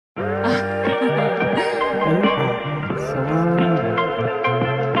Me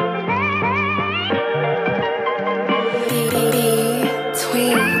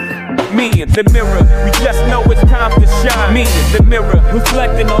in the mirror, we just know it's time to shine. Me in the mirror,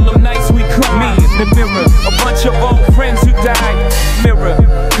 reflecting on them nights we cried. Me in the mirror, a bunch of old friends who died. Mirror,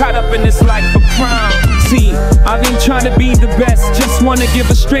 caught up in this life of crime. See, I ain't trying to be the best, just wanna give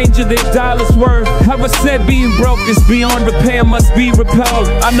a stranger their dollar's worth. I was said being broke is beyond repair, must be repelled.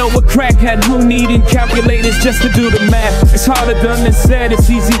 I know a crackhead who needing calculators just to do the math. It's harder done than said, it's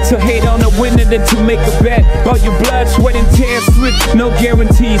easy to hate on a winner than to make a bet. All your blood, sweat and tears with no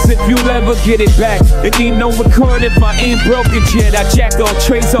guarantees if you'll ever get it back. It ain't no record if I ain't broke it yet. I jack all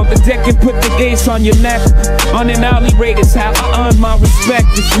trays off the deck and put the ace on your neck. On an alley rate is how I earn my respect.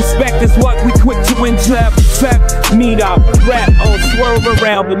 Disrespect is what we quick to intercept. Need our rap on swerve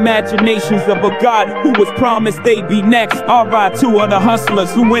around imaginations of a god who was promised they'd be next. Alright to all the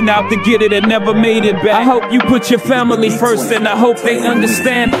hustlers who went out to get it and never made it back. I hope you put your family first and I hope they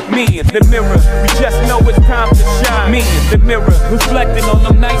understand. Me in the mirror, we just know it's time to shine. Me in the mirror, reflecting on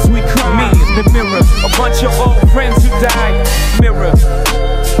them nights we cried. Me in the mirror, a bunch of old friends who died. Mirror,